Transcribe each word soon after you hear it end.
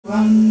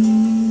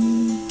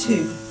1,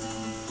 2.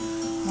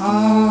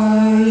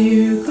 Are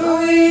you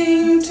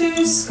going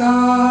to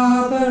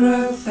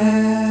Scarborough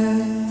Fair?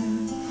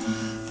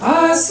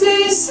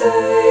 Parsley,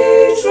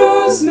 sage,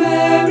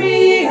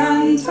 rosemary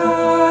and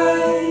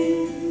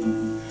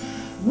thyme.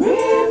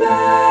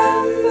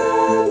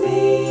 Remember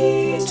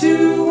me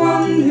to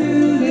one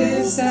who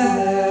lives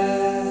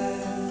there.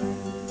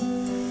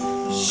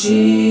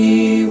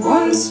 She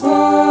once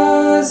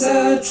was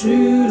a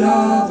true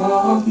love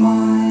of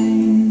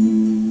mine.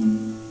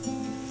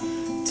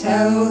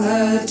 Tell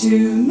her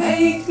to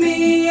make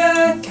me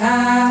a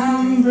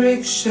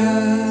cambric shirt.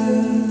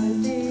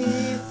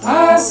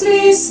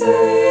 Parsley,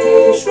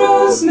 sage,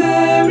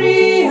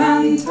 rosemary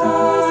and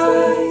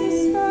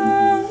thyme,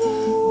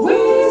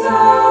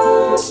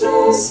 without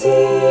no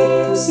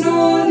seams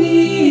nor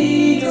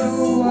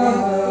needlework.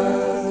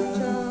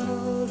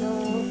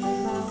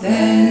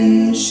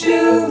 Then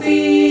she'll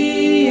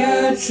be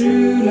a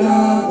true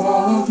love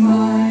of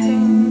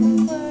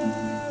mine.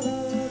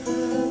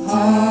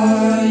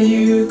 Are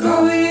you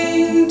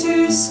going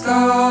to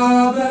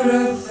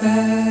Scarborough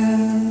Fair?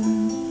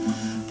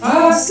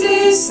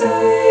 Parsley,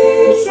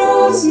 sage,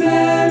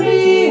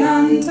 rosemary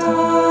and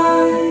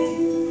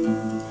thyme.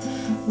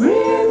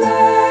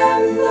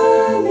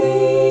 Remember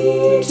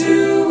me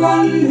to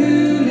one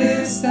who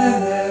lives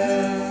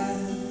there.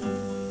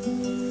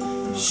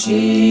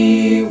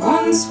 She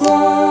once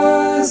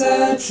was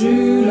a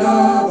true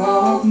love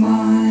of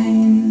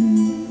mine.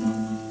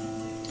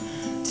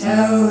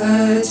 Tell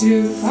her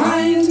to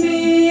find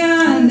me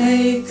an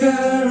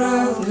acre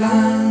of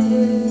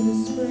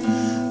land.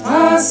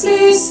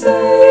 Parsley,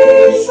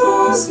 sage,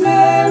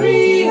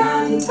 rosemary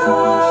and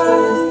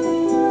thyme,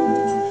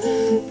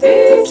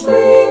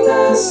 between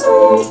the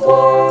salt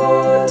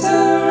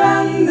water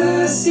and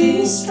the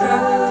sea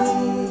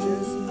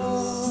strands.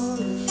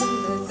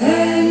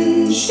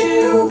 Then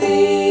she'll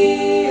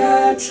be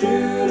a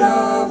true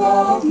love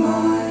of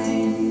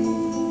mine.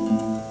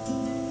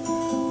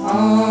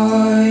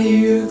 Are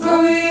you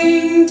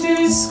going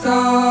to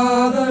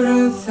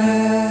Scarborough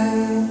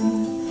Fair?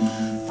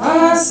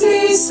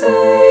 Parsley,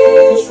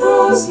 sage,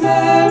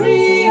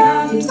 rosemary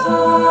and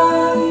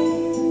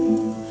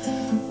thyme.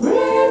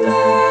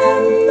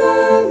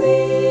 Remember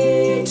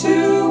me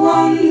to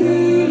one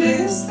who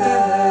lives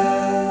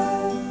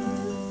there.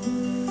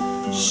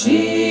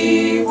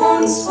 She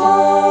once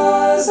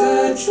was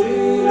a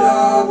true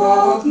love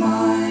of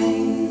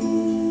mine.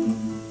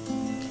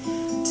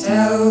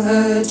 Tell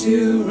her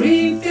to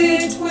reap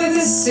it with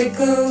a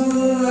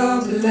sickle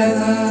of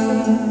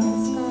leather.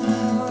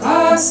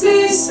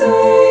 Parsley,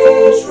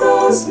 sage,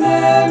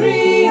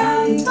 rosemary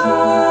and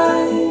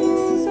thyme,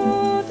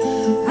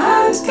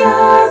 and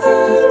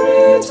gather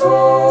it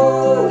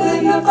all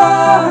in a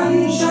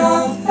bunch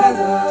of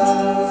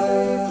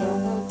heather.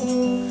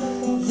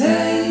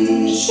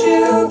 Then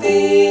she'll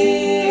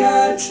be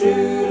a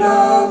true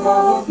love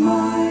of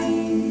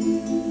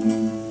mine.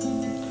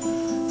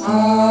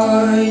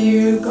 Are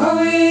you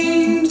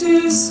going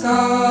to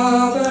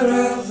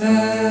Scarborough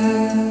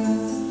Fair?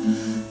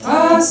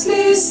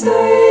 Parsley,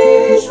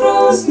 sage,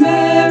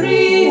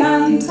 rosemary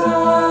and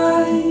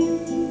thyme.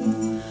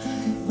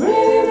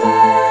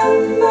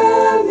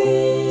 Remember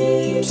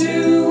me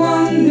to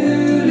one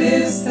who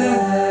lives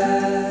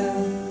there.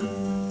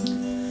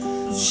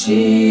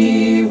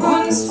 She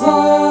once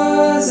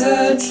was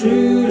a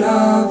true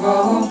love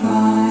of